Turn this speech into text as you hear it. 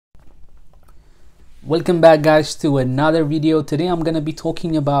Welcome back guys to another video. Today I'm going to be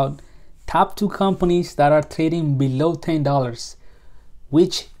talking about top 2 companies that are trading below $10,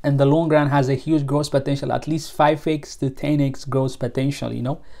 which in the long run has a huge growth potential, at least 5x to 10x growth potential.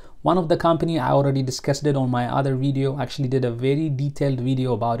 One of the company, I already discussed it on my other video, actually did a very detailed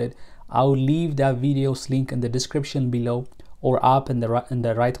video about it. I'll leave that video's link in the description below or up in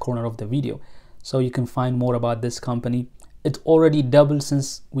the right corner of the video, so you can find more about this company. It already doubled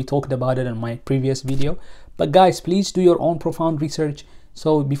since we talked about it in my previous video. But guys, please do your own profound research.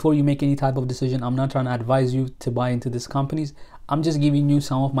 So before you make any type of decision, I'm not trying to advise you to buy into these companies. I'm just giving you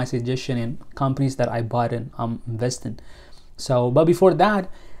some of my suggestion in companies that I bought and I'm investing. But before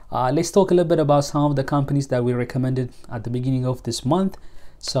that, let's talk a little bit about some of the companies that we recommended at the beginning of this month.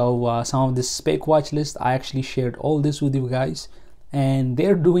 Some of this spec watch list, I actually shared all this with you guys, and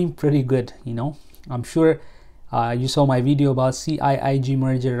they're doing pretty good. I'm sure you saw my video about CIIG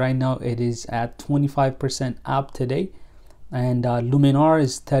merger. Right now it is at 25% up today, and Luminar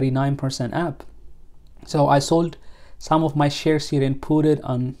is 39% up. So I sold some of my shares here and put it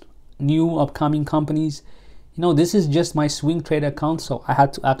on new upcoming companies. This is just my swing trade account, so I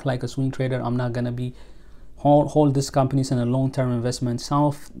had to act like a swing trader. I'm not gonna be hold these companies in a long-term investment. Some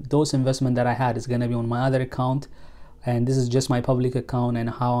of those investment that I had is gonna be on my other account, and this is just my public account and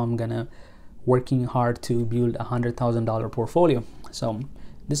how I'm gonna working hard to build $100,000 portfolio. So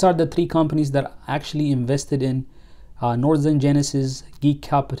these are the 3 companies that I actually invested in: Northern Genesis, Geek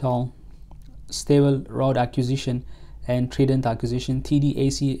Capital, Stable Road Acquisition, and Trident Acquisition,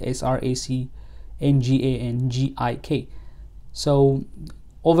 TDAC, SRAC, NGA, and GIK. So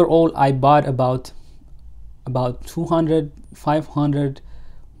overall I bought about 200, 500,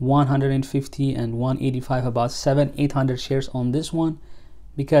 150, and 185, about 700-800 shares on this one,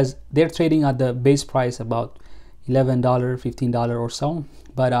 because they're trading at the base price about $11, $15 or so.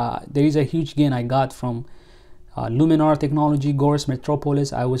 But there is a huge gain I got from Luminar Technology, Gorse,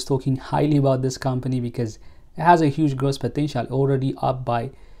 Metropolis. I was talking highly about this company because it has a huge growth potential, already up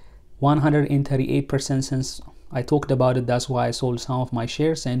by 138% since I talked about it. That's why I sold some of my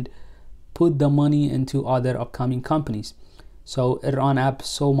shares and put the money into other upcoming companies. So it ran up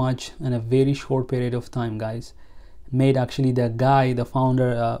so much in a very short period of time, guys. Made actually the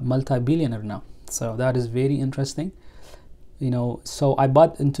founder, multi-billionaire now. So that is very interesting. So I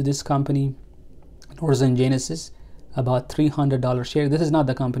bought into this company, Northern Genesis, about $300 share. This is not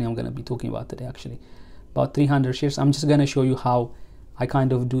the company I'm going to be talking about today, actually. About 300 shares. I'm just going to show you how I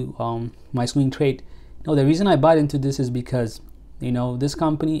kind of do my swing trade. The reason I bought into this is because this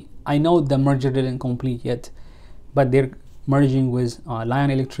company, I know the merger didn't complete yet, but they're merging with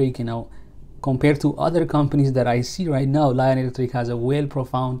Lion Electric. Compared to other companies that I see right now, Lion Electric has a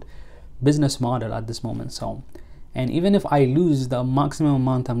profound business model at this moment. And even if I lose, the maximum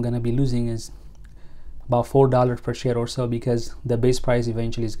amount I'm going to be losing is about $4 per share or so, because the base price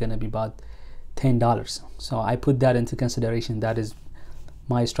eventually is going to be about $10. So I put that into consideration. That is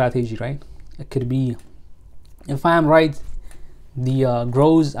my strategy, right? It could be, if I am right, the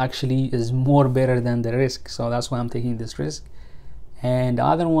growth actually is more better than the risk. So that's why I'm taking this risk. And the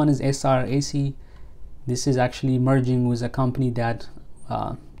other one is SRAC. This is actually merging with a company that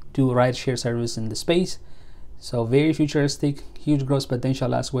do rideshare service in the space. So very futuristic, huge growth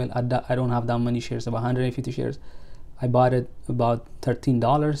potential as well. I don't have that many shares, about 150 shares. I bought it about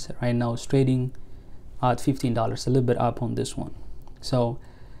 $13. Right now it's trading at $15, a little bit up on this one. So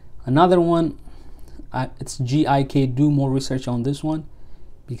another one, it's GIK. Do more research on this one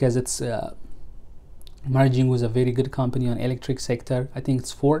because it's merging with a very good company on electric sector. I think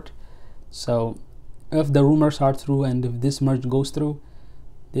it's Ford. So if the rumors are true and if this merge goes through,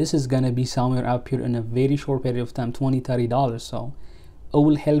 this is gonna be somewhere up here in a very short period of time, $20-30. So it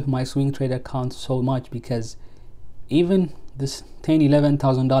will help my swing trade account so much, because even this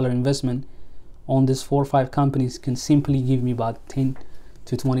 $10,000-11,000 investment on this 4 or 5 companies can simply give me about $10,000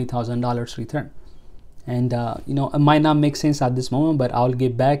 to $20,000 return. And it might not make sense at this moment, but I'll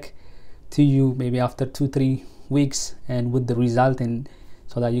get back to you maybe after 2-3 weeks and with the result, and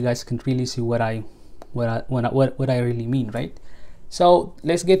so that you guys can really see what I really mean, right? So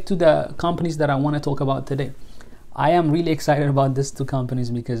let's get to the companies that I want to talk about today. I am really excited about these 2 companies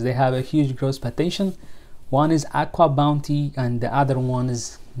because they have a huge growth potential. One is Aqua Bounty and the other one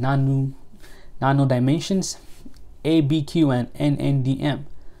is Nano Dimensions, ABQ, and NNDM.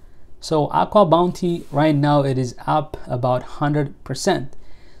 So Aqua Bounty right now it is up about 100%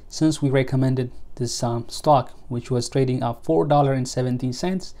 since we recommended this stock, which was trading at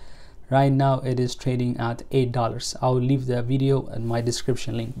 $4.17. Right now it is trading at $8. I'll leave the video in my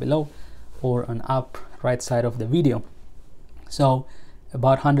description link below or on up right side of the video. So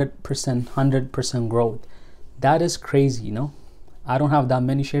about 100% growth. That is crazy, you know. I don't have that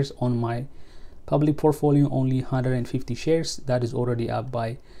many shares on my public portfolio, only 150 shares. That is already up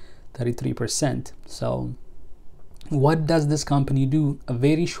by 33%. So what does this company do? A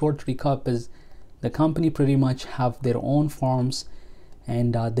very short recap is the company pretty much have their own farms,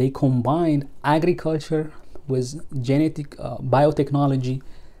 and they combine agriculture with genetic biotechnology,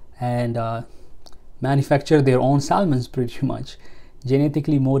 and manufacture their own salmons, pretty much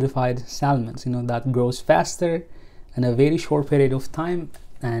genetically modified salmons, you know, that grows faster in a very short period of time.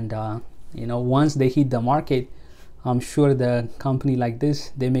 And you know, once they hit the market, I'm sure the company like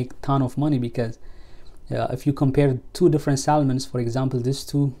this, they make a ton of money, because if you compare two different salmons, for example, these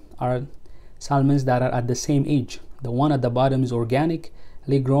two are salmons that are at the same age. The one at the bottom is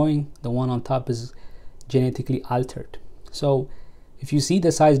organically growing, the one on top is genetically altered. So if you see,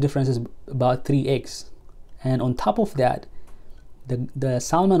 the size difference is about 3x, and on top of that, the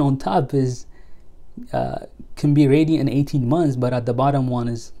salmon on top is can be ready in 18 months, but at the bottom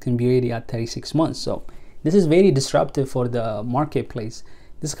one can be ready at 36 months. So this is very disruptive for the marketplace.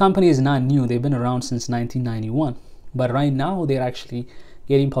 This company is not new, they've been around since 1991, but right now they're actually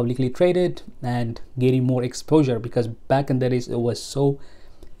getting publicly traded and getting more exposure, because back in the days it was so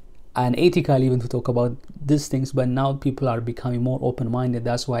unethical even to talk about these things, but now people are becoming more open-minded.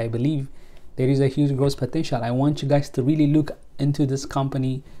 That's why I believe there is a huge growth potential. I want you guys to really look into this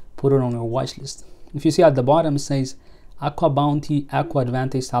company, put it on your watch list. If you see at the bottom, it says Aqua Bounty Aqua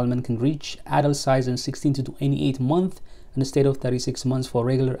Advantage salmon can reach adult size in 16 to 28 months instead of 36 months for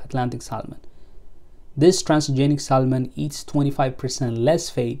regular Atlantic salmon. This transgenic salmon eats 25% less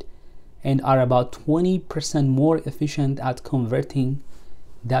feed and are about 20% more efficient at converting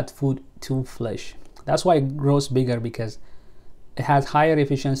that food to flesh. That's why it grows bigger, because it has higher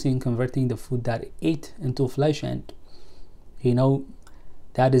efficiency in converting the food that it ate into flesh, and you know,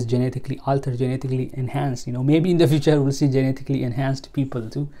 that is genetically altered, genetically enhanced. You know, maybe in the future we'll see genetically enhanced people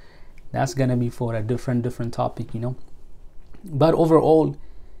too. That's gonna be for a different topic, you know. But overall,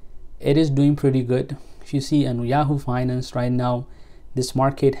 it is doing pretty good. If you see in Yahoo Finance right now, this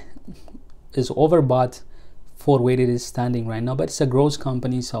market is overbought for where it is standing right now, but it's a growth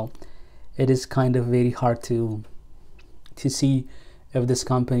company, so it is kind of very hard to see if this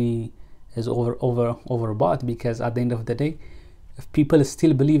company is overbought, because at the end of the day, if people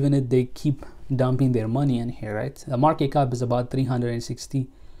still believe in it, they keep dumping their money in here, right? The market cap is about $361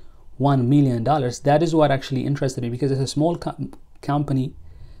 million. That is what actually interested me, because it's a small company,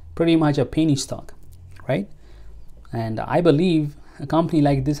 pretty much a penny stock, right? And I believe a company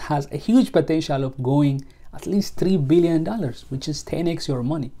like this has a huge potential of going at least $3 billion, which is 10x your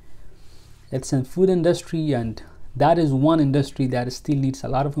money. It's in food industry, and that is one industry that still needs a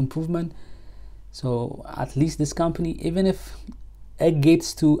lot of improvement. So at least this company, even if it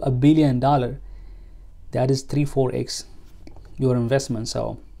gets to $1 billion, that is 3-4x your investment.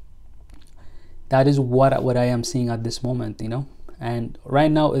 So that is what I am seeing at this moment, you know. And right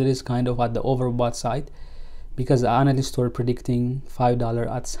now it is kind of at the overbought side, because the analysts were predicting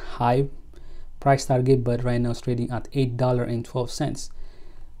 $5 at high price target, but right now it's trading at $8.12.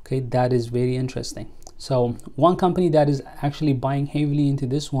 Okay, that is very interesting. So one company that is actually buying heavily into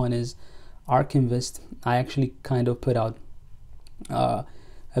this one is ARK Invest. I actually kind of put out a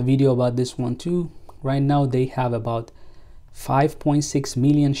video about this one too. Right now they have about 5.6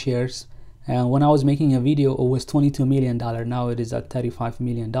 million shares, and when I was making a video it was $22 million. Now it is at $35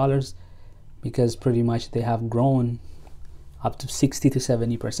 million, because pretty much they have grown up to 60 to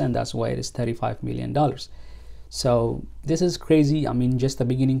 70%. That's why it is $35 million. So this is crazy. I mean, just the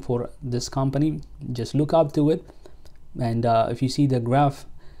beginning for this company. Just look up to it, and if you see the graph,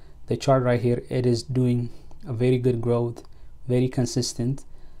 the chart right here, it is doing a very good growth, very consistent,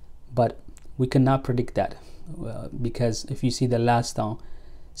 but we cannot predict that, because if you see the last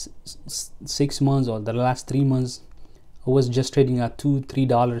 6 months or the last 3 months, it was just trading at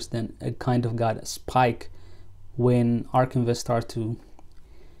 $2-3. Then it kind of got a spike when ARK Invest start to,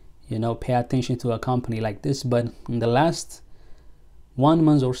 you know, pay attention to a company like this. But in the last 1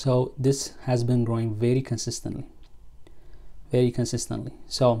 month or so, this has been growing very consistently.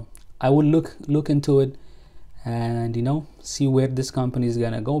 So I will look into it, and you know, see where this company is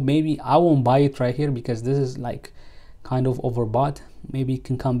gonna go. Maybe I won't buy it right here, because this is like kind of overbought. Maybe it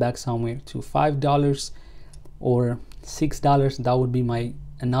can come back somewhere to $5 or $6. That would be my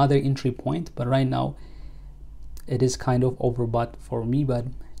another entry point, but right now it is kind of overbought for me. But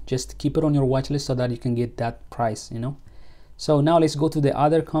just keep it on your watch list so that you can get that price, you know. So now let's go to the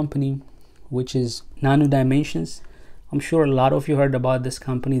other company, which is Nano Dimensions. I'm sure a lot of you heard about this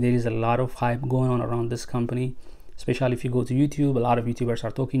company. There is a lot of hype going on around this company, especially if you go to YouTube. A lot of YouTubers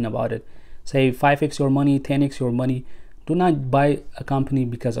are talking about it. Say 5x your money, 10x your money. Do not buy a company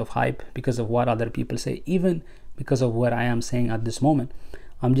because of hype, because of what other people say, even because of what I am saying at this moment.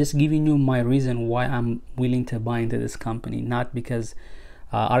 I'm just giving you my reason why I'm willing to buy into this company, not because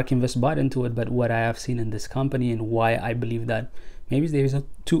ARK Invest bought into it, but what I have seen in this company and why I believe that maybe there is a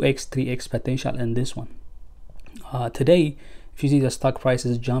 2x, 3x potential in this one. Today, if you see the stock price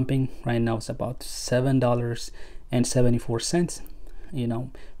is jumping right now, it's about $7.74. You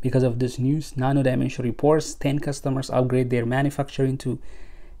know, because of this news. Nano-Dimension reports 10 customers upgrade their manufacturing to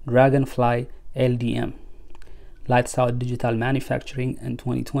Dragonfly LDM, lights out digital manufacturing in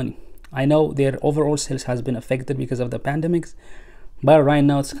 2020. I know their overall sales has been affected because of the pandemics, but right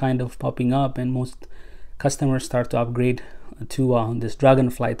now it's kind of popping up and most customers start to upgrade to this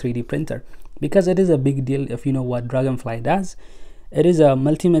Dragonfly 3D printer, because it is a big deal. If you know what Dragonfly does, it is a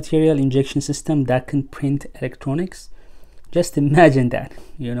multi-material injection system that can print electronics. Just imagine that,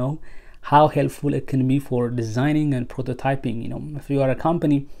 you know, how helpful it can be for designing and prototyping. You know, if you are a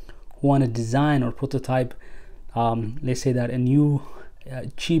company who want to design or prototype, let's say that a new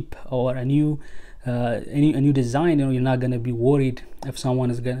chip or a new design, you know, you're not going to be worried if someone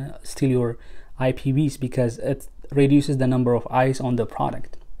is going to steal your IPBs, because it reduces the number of eyes on the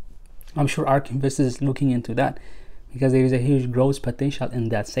product. I'm sure ARK Invest is looking into that, because there is a huge growth potential in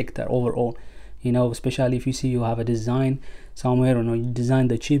that sector overall. You know, especially if you see you have a design somewhere, you know, you design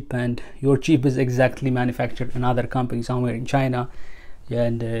the chip and your chip is exactly manufactured in another company somewhere in China,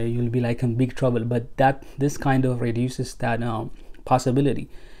 and you'll be like in big trouble. But this kind of reduces that possibility.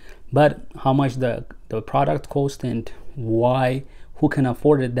 But how much the product cost and why, who can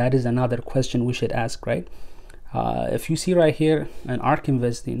afford it, that is another question we should ask, right? If you see right here an ARK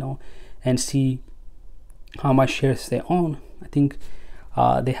Invest, you know, and see how much shares they own, I think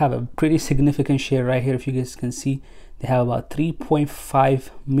they have a pretty significant share right here. If you guys can see, they have about 3.5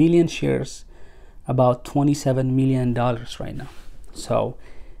 million shares, about $27 million right now. So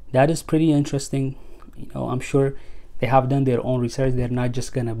that is pretty interesting. You know, I'm sure they have done their own research. They're not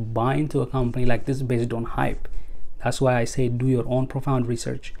just gonna buy into a company like this based on hype. That's why I say do your own profound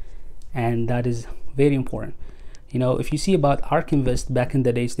research, and that is very important. You know, if you see about ARK Invest back in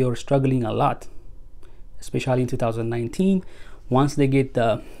the days, they were struggling a lot, especially in 2019. Once they get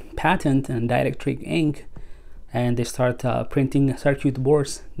the patent and dielectric ink and they start printing circuit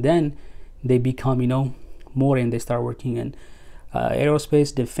boards, then they become, you know, more, and they start working in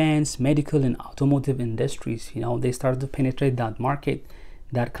aerospace, defense, medical, and automotive industries. You know, they start to penetrate that market.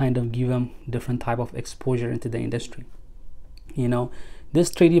 That kind of give them different type of exposure into the industry. You know,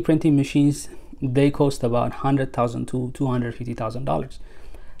 this 3D printing machines, they cost about $100,000 to $250,000.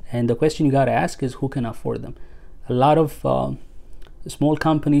 And the question you gotta ask is, who can afford them? A lot of small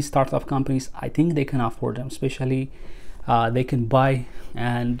companies, startup companies, I think they can afford them, especially they can buy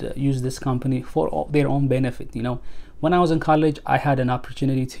and use this company for their own benefit. You know, when I was in college, I had an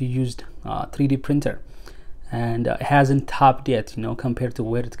opportunity to use 3D printer, and it hasn't topped yet, you know, compared to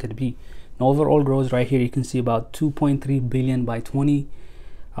where it could be. And overall growth right here, you can see about 2.3 billion by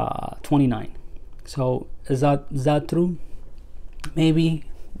 2029. So is that true? Maybe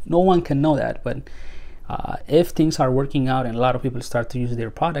no one can know that, but if things are working out and a lot of people start to use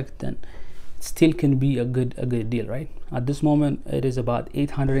their product, then it still can be a good deal, right? At this moment, it is about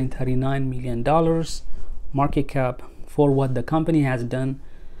 $839 million market cap for what the company has done.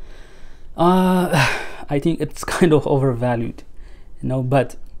 I think it's kind of overvalued, you know,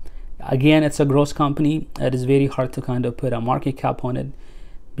 but again, it's a growth company. It is very hard to kind of put a market cap on it,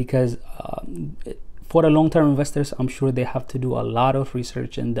 because for the long-term investors, I'm sure they have to do a lot of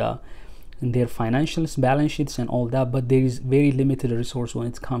research in their financials, balance sheets, and all that, but there is very limited resource when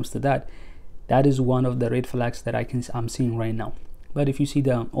it comes to that. That is one of the red flags that I'm seeing right now. But if you see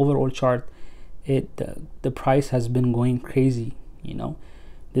the overall chart, the price has been going crazy. You know,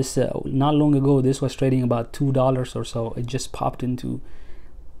 this not long ago, this was trading about $2 or so. It just popped into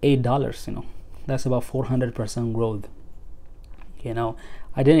 $8. You know, that's about 400% growth. You know,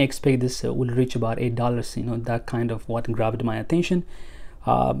 I didn't expect this will reach about $8. You know, that kind of what grabbed my attention.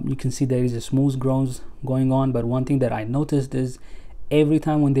 You can see there is a smooth growth going on, but one thing that I noticed is every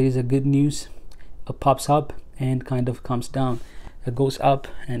time when there is a good news, it pops up and kind of comes down. It goes up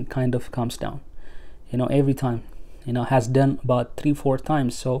and kind of comes down, you know, every time. You know, has done about 3-4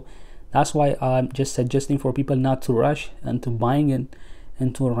 times. So that's why I'm just suggesting for people not to rush into buying it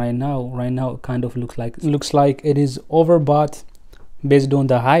into right now. It kind of looks like it is overbought based on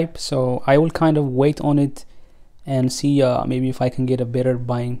the hype. So I will kind of wait on it and see maybe if I can get a better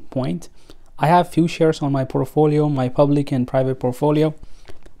buying point. I have few shares on my portfolio, my public and private portfolio,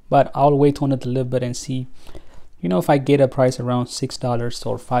 but I'll wait on it a little bit and see You know, if I get a price around $6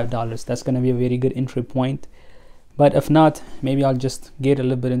 or $5, that's going to be a very good entry point. But if not, maybe I'll just get a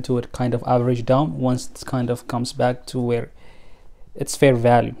little bit into it, kind of average down once it kind of comes back to where it's fair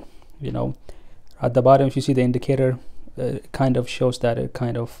value. You know, at the bottom, if you see the indicator, it kind of shows that it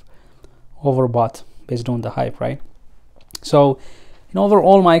kind of overbought based on the hype, right? So, you know,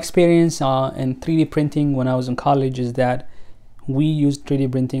 overall, my experience in 3D printing when I was in college is that we used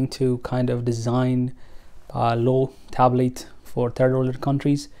 3D printing to kind of design low tablet for third world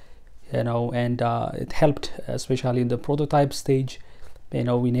countries, you know, and it helped, especially in the prototype stage. You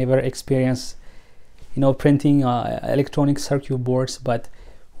know, we never experienced, you know, printing electronic circuit boards, but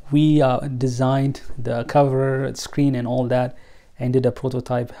we designed the cover, screen, and all that, and did a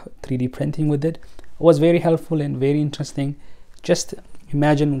prototype 3D printing with it. It was very helpful and very interesting. Just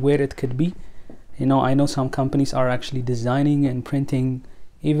imagine where it could be. You know, I know some companies are actually designing and printing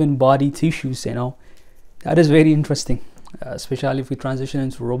even body tissues. You know, that is very interesting, especially if we transition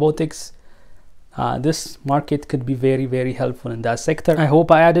into robotics. This market could be very, very helpful in that sector. I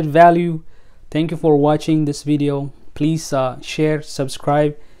hope I added value. Thank you for watching this video. Please share,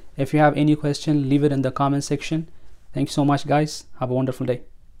 subscribe. If you have any question, leave it in the comment section. Thank you so much, guys. Have a wonderful day.